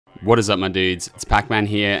What is up, my dudes? It's Pac-Man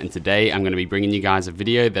here, and today I'm going to be bringing you guys a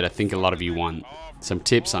video that I think a lot of you want. Some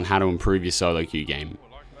tips on how to improve your solo queue game.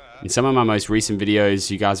 In some of my most recent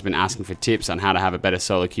videos, you guys have been asking for tips on how to have a better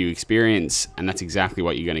solo queue experience, and that's exactly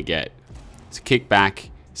what you're going to get. So kick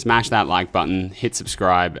back, smash that like button, hit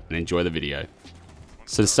subscribe, and enjoy the video.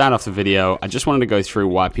 So to start off the video, I just wanted to go through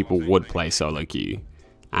why people would play solo queue.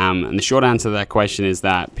 And the short answer to that question is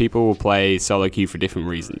that people will play solo queue for different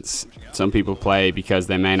reasons. Some people play because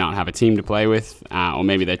they may not have a team to play with, or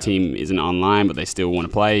maybe their team isn't online but they still want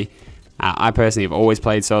to play. I personally have always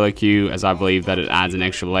played solo queue as I believe that it adds an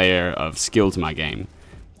extra layer of skill to my game.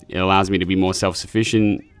 It allows me to be more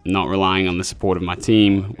self-sufficient, not relying on the support of my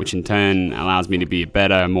team, which in turn allows me to be a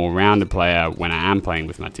better, more rounded player when I am playing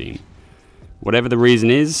with my team. Whatever the reason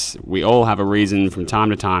is, we all have a reason from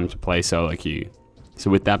time to time to play solo queue. So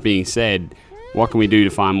with that being said, what can we do to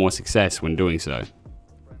find more success when doing so?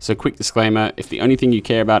 So quick disclaimer, if the only thing you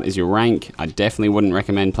care about is your rank, I definitely wouldn't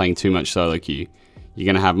recommend playing too much solo queue. You're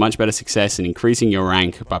going to have much better success in increasing your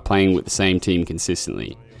rank by playing with the same team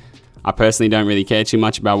consistently. I personally don't really care too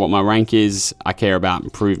much about what my rank is, I care about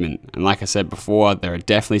improvement. And like I said before, there are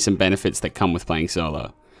definitely some benefits that come with playing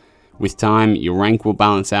solo. With time, your rank will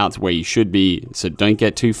balance out to where you should be, so don't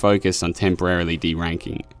get too focused on temporarily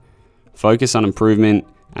deranking. Focus on improvement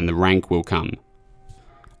and the rank will come.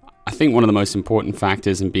 I think one of the most important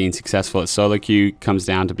factors in being successful at solo queue comes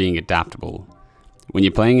down to being adaptable. When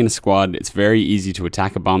you're playing in a squad, it's very easy to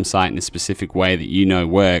attack a bomb site in a specific way that you know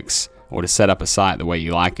works, or to set up a site the way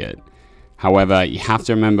you like it. However, you have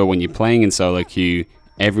to remember when you're playing in solo queue,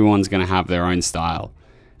 everyone's going to have their own style.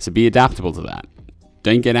 So be adaptable to that.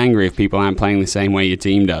 Don't get angry if people aren't playing the same way your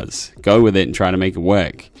team does. Go with it and try to make it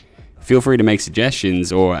work. Feel free to make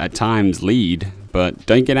suggestions or at times lead, but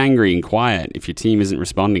don't get angry and quiet if your team isn't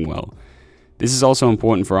responding well. This is also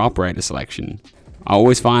important for operator selection. I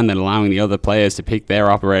always find that allowing the other players to pick their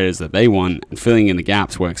operators that they want and filling in the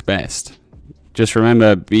gaps works best. Just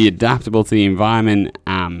remember, be adaptable to the environment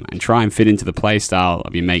and try and fit into the playstyle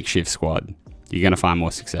of your makeshift squad. You're going to find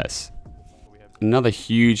more success. Another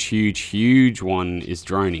huge one is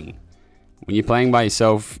droning. When you're playing by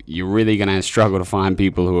yourself, you're really going to struggle to find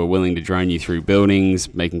people who are willing to drone you through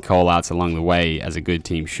buildings, making callouts along the way as a good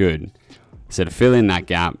team should. So to fill in that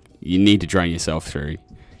gap, you need to drone yourself through.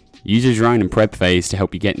 Use your drone in prep phase to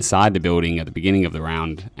help you get inside the building at the beginning of the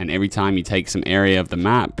round, and every time you take some area of the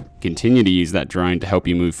map, continue to use that drone to help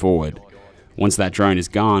you move forward. Once that drone is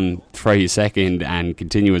gone, throw your second and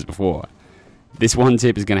continue as before. This one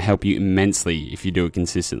tip is going to help you immensely if you do it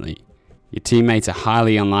consistently. Your teammates are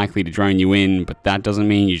highly unlikely to drone you in, but that doesn't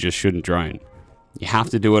mean you just shouldn't drone. You have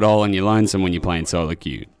to do it all on your lonesome when you're playing solo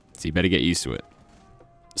queue, so you better get used to it.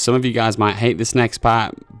 Some of you guys might hate this next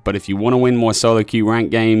part, but if you want to win more solo queue rank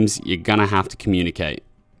games, you're gonna have to communicate.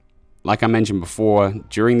 Like I mentioned before,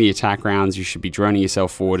 during the attack rounds you should be droning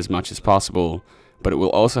yourself forward as much as possible, but it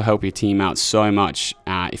will also help your team out so much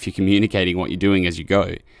if you're communicating what you're doing as you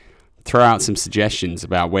go. Throw out some suggestions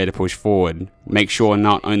about where to push forward. Make sure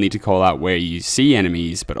not only to call out where you see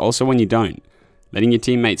enemies, but also when you don't. Letting your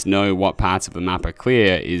teammates know what parts of the map are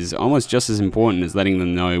clear is almost just as important as letting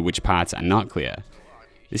them know which parts are not clear.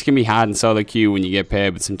 This can be hard in solo queue when you get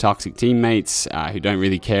paired with some toxic teammates who don't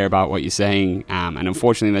really care about what you're saying, and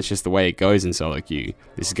unfortunately that's just the way it goes in solo queue.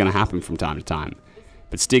 This is going to happen from time to time.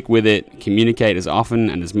 But stick with it, communicate as often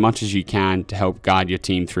and as much as you can to help guide your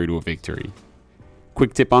team through to a victory.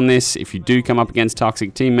 Quick tip on this, if you do come up against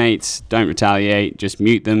toxic teammates, don't retaliate, just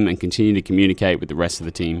mute them and continue to communicate with the rest of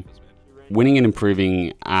the team. Winning and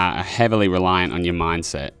improving are heavily reliant on your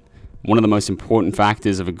mindset. One of the most important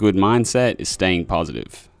factors of a good mindset is staying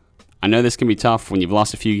positive. I know this can be tough when you've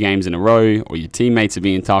lost a few games in a row, or your teammates are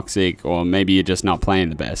being toxic, or maybe you're just not playing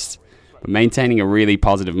the best. But maintaining a really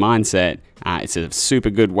positive mindset, it's a super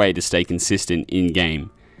good way to stay consistent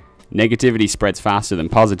in-game. Negativity spreads faster than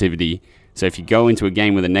positivity, so if you go into a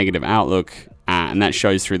game with a negative outlook, and that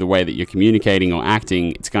shows through the way that you're communicating or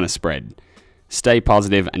acting, it's going to spread. Stay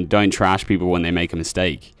positive and don't trash people when they make a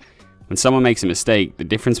mistake. When someone makes a mistake, the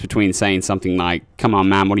difference between saying something like, "Come on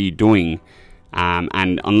man, what are you doing?"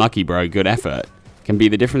 And "Unlucky bro, good effort," can be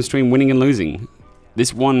the difference between winning and losing.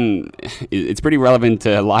 This one, it's pretty relevant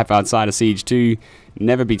to life outside of Siege too.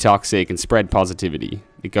 Never be toxic and spread positivity.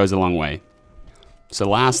 It goes a long way. So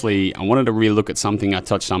lastly, I wanted to relook at something I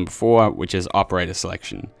touched on before, which is operator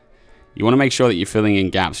selection. You want to make sure that you're filling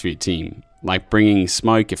in gaps for your team, like bringing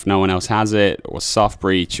smoke if no one else has it, or soft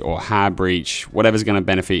breach, or hard breach, whatever's going to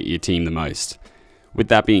benefit your team the most. With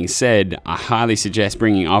that being said, I highly suggest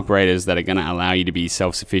bringing operators that are going to allow you to be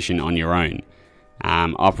self-sufficient on your own.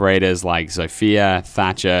 operators like Zofia,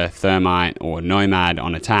 Thatcher, Thermite, or Nomad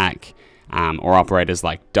on attack, or operators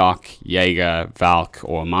like Doc, Jaeger, Valk,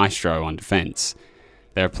 or Maestro on defense.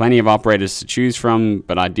 There are plenty of operators to choose from,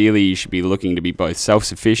 but ideally you should be looking to be both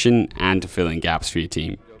self-sufficient and to fill in gaps for your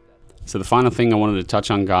team. So the final thing I wanted to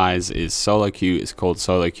touch on, guys, is solo queue is called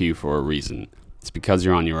solo queue for a reason. It's because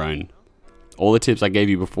you're on your own. All the tips I gave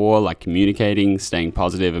you before, like communicating, staying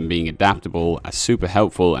positive, and being adaptable, are super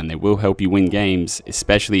helpful, and they will help you win games,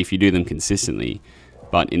 especially if you do them consistently.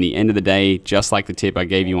 But in the end of the day, just like the tip I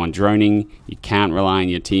gave you on droning, you can't rely on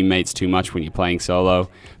your teammates too much when you're playing solo.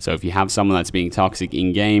 So if you have someone that's being toxic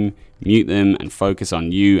in-game, mute them and focus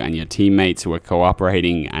on you and your teammates who are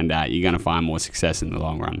cooperating, and you're going to find more success in the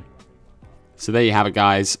long run. So there you have it,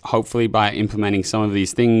 guys. Hopefully by implementing some of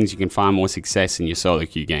these things, you can find more success in your solo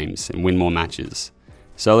queue games and win more matches.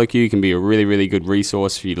 Solo queue can be a really good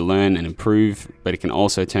resource for you to learn and improve, but it can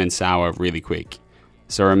also turn sour really quick.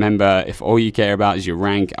 So remember, if all you care about is your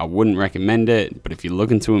rank, I wouldn't recommend it, but if you're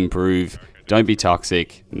looking to improve, don't be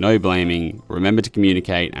toxic, no blaming, remember to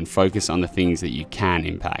communicate and focus on the things that you can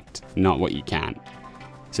impact, not what you can't.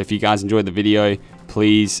 So if you guys enjoyed the video,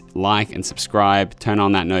 please like and subscribe, turn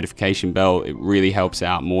on that notification bell, it really helps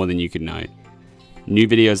out more than you could know. New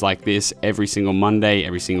videos like this every single Monday,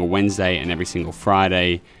 every single Wednesday, and every single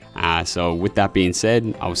Friday. So with that being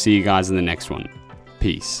said, I will see you guys in the next one.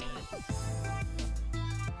 Peace.